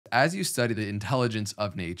as you study the intelligence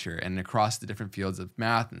of nature and across the different fields of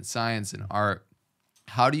math and science and art,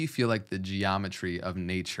 how do you feel like the geometry of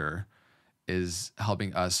nature is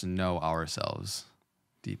helping us know ourselves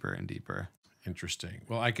deeper and deeper? Interesting.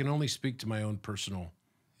 Well, I can only speak to my own personal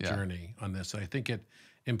journey on this. I think it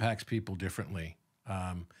impacts people differently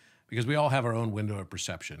because we all have our own window of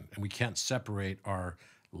perception, and we can't separate our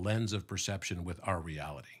lens of perception with our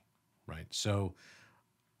reality, right? So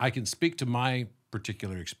I can speak to my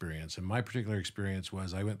particular experience, and my particular experience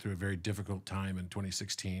was I went through a very difficult time in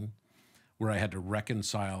 2016 where I had to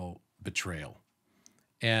reconcile betrayal.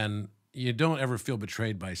 And you don't ever feel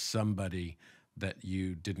betrayed by somebody that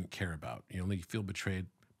you didn't care about. You only feel betrayed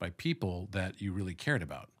by people that you really cared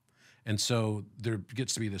about. And so there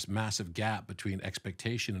gets to be this massive gap between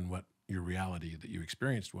expectation and what your reality that you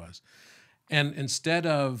experienced was. And instead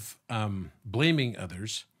of blaming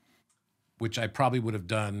others, which I probably would have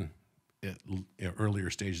done at earlier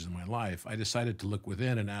stages of my life, I decided to look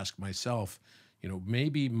within and ask myself,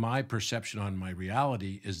 maybe my perception on my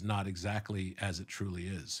reality is not exactly as it truly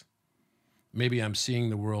is. Maybe I'm seeing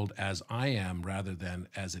the world as I am rather than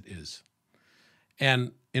as it is.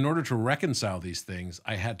 And in order to reconcile these things,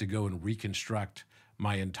 I had to go and reconstruct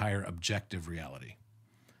my entire objective reality.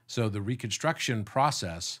 So the reconstruction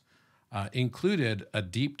process included a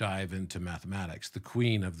deep dive into mathematics, the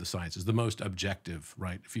queen of the sciences, the most objective,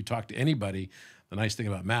 right? If you talk to anybody, the nice thing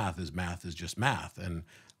about math is just math, and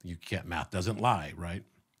math doesn't lie, right?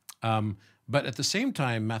 But at the same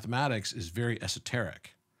time, mathematics is very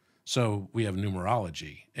esoteric. So we have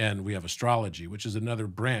numerology and we have astrology, which is another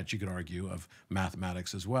branch, you could argue, of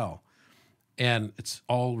mathematics as well. And it's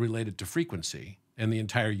all related to frequency, and the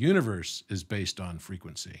entire universe is based on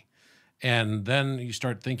frequency. And then you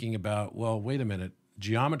start thinking about, well, wait a minute,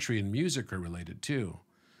 geometry and music are related too.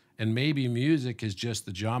 And maybe music is just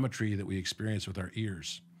the geometry that we experience with our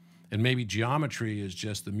ears. And maybe geometry is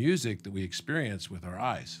just the music that we experience with our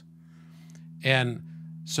eyes. And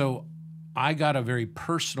so I got a very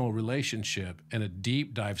personal relationship and a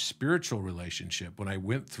deep dive spiritual relationship when I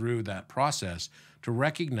went through that process to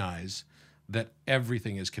recognize that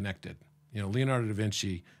everything is connected. Leonardo da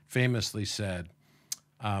Vinci famously said,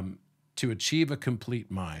 to achieve a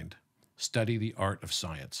complete mind, study the art of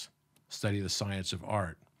science, study the science of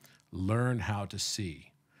art, learn how to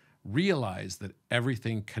see, realize that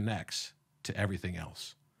everything connects to everything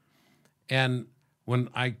else. And when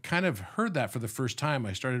I kind of heard that for the first time,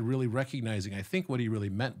 I started really recognizing, I think, what he really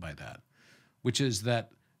meant by that, which is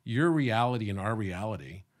that your reality and our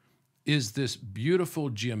reality is this beautiful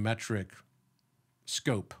geometric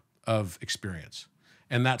scope of experience.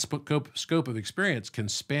 And that scope of experience can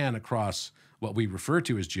span across what we refer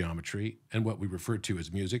to as geometry and what we refer to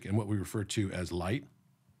as music and what we refer to as light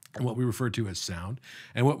and what we refer to as sound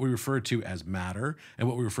and what we refer to as matter and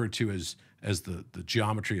what we refer to as the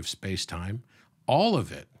geometry of space-time. All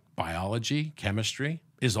of it, biology, chemistry,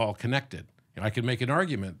 is all connected. I could make an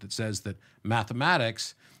argument that says that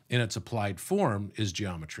mathematics in its applied form is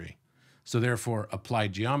geometry. So therefore,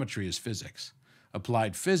 applied geometry is physics.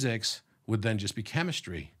 Applied physics would then just be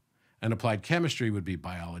chemistry. And applied chemistry would be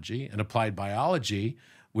biology. And applied biology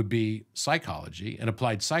would be psychology. And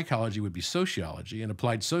applied psychology would be sociology. And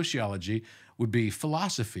applied sociology would be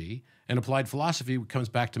philosophy. And applied philosophy comes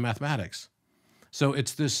back to mathematics. So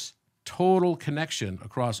it's this total connection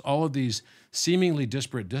across all of these seemingly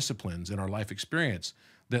disparate disciplines in our life experience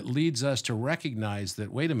that leads us to recognize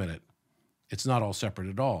that, wait a minute, it's not all separate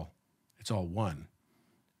at all. It's all one.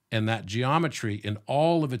 And that geometry in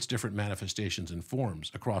all of its different manifestations and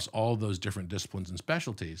forms across all those different disciplines and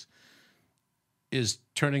specialties is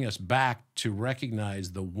turning us back to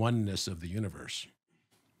recognize the oneness of the universe.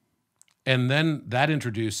 And then that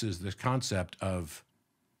introduces this concept of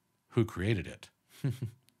who created it.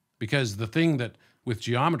 Because the thing that with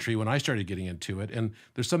geometry, when I started getting into it, and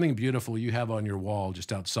there's something beautiful you have on your wall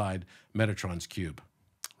just outside Metatron's cube,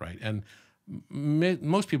 right? And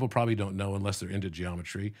most people probably don't know, unless they're into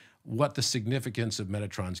geometry, what the significance of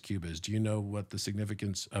Metatron's cube is. Do you know what the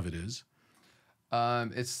significance of it is?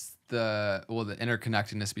 It's the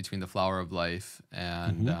interconnectedness between the flower of life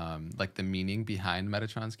and like the meaning behind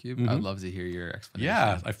Metatron's cube. I'd love to hear your explanation.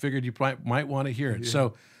 Yeah, I figured you might want to hear it. Yeah.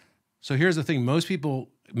 So here's the thing. Most people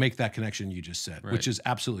make that connection you just said, which is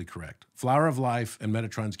absolutely correct. Flower of life and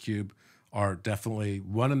Metatron's cube are definitely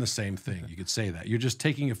one and the same thing. You could say that. You're just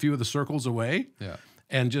taking a few of the circles away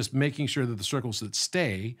and just making sure that the circles that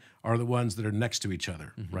stay are the ones that are next to each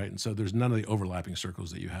other, right? And so there's none of the overlapping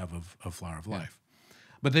circles that you have of flower of life.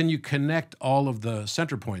 But then you connect all of the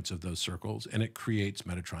center points of those circles and it creates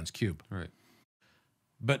Metatron's cube. Right.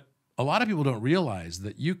 But a lot of people don't realize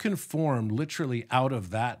that you can form literally out of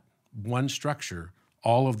that one structure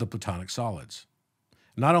all of the Platonic solids.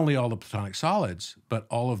 Not only all the Platonic solids, but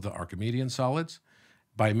all of the Archimedean solids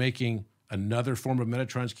by making another form of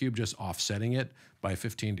Metatron's cube, just offsetting it by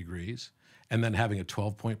 15 degrees, and then having a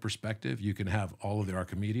 12-point perspective. You can have all of the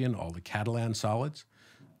Archimedean, all the Catalan solids.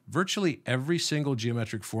 Virtually every single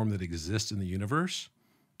geometric form that exists in the universe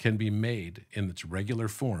can be made in its regular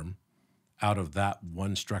form out of that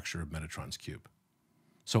one structure of Metatron's cube.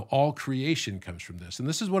 So all creation comes from this. And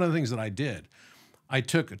this is one of the things that I did. I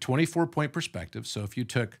took a 24-point perspective. So if you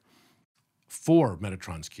took 4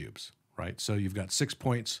 Metatron's cubes, right? So you've got 6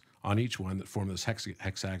 points on each one that form this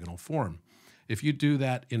hexagonal form. If you do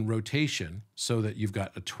that in rotation so that you've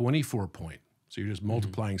got a 24-point, so you're just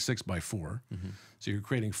multiplying 6 by 4. So you're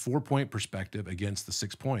creating 4-point perspective against the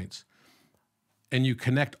 6 points. And you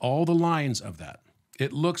connect all the lines of that.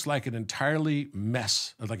 It looks like an entirely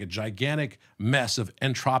mess, like a gigantic mess of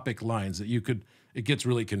entropic lines that you could, it gets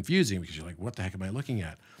really confusing because you're like, what the heck am I looking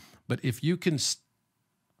at? But if you can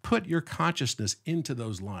put your consciousness into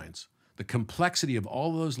those lines, the complexity of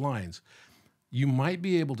all those lines, you might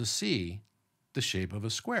be able to see the shape of a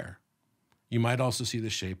square. You might also see the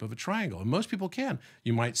shape of a triangle. And most people can.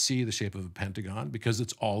 You might see the shape of a pentagon because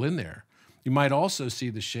it's all in there. You might also see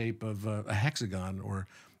the shape of a hexagon or,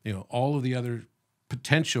 you know, all of the other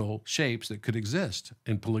potential shapes that could exist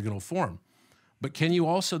in polygonal form. But can you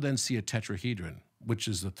also then see a tetrahedron, which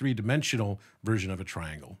is the 3-dimensional version of a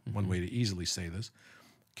triangle? One way to easily say this.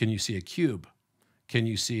 Can you see a cube? Can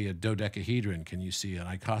you see a dodecahedron? Can you see an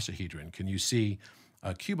icosahedron? Can you see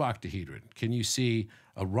a cuboctahedron? Can you see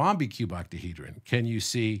a rhombicuboctahedron? Can you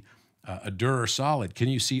see a Dürer solid? Can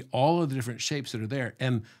you see all of the different shapes that are there?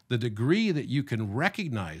 And the degree that you can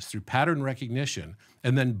recognize through pattern recognition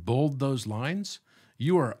and then bold those lines,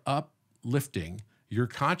 you are uplifting your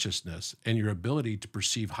consciousness and your ability to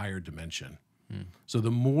perceive higher dimension. So the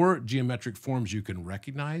more geometric forms you can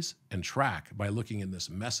recognize and track by looking in this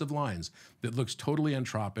mess of lines that looks totally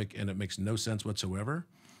entropic and it makes no sense whatsoever,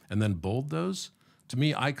 and then bold those, to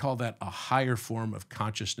me, I call that a higher form of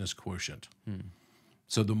consciousness quotient.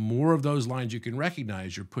 So the more of those lines you can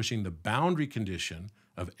recognize, you're pushing the boundary condition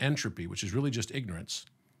of entropy, which is really just ignorance,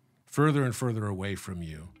 further and further away from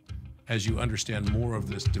you as you understand more of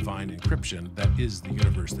this divine encryption that is the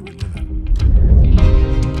universe that we live in.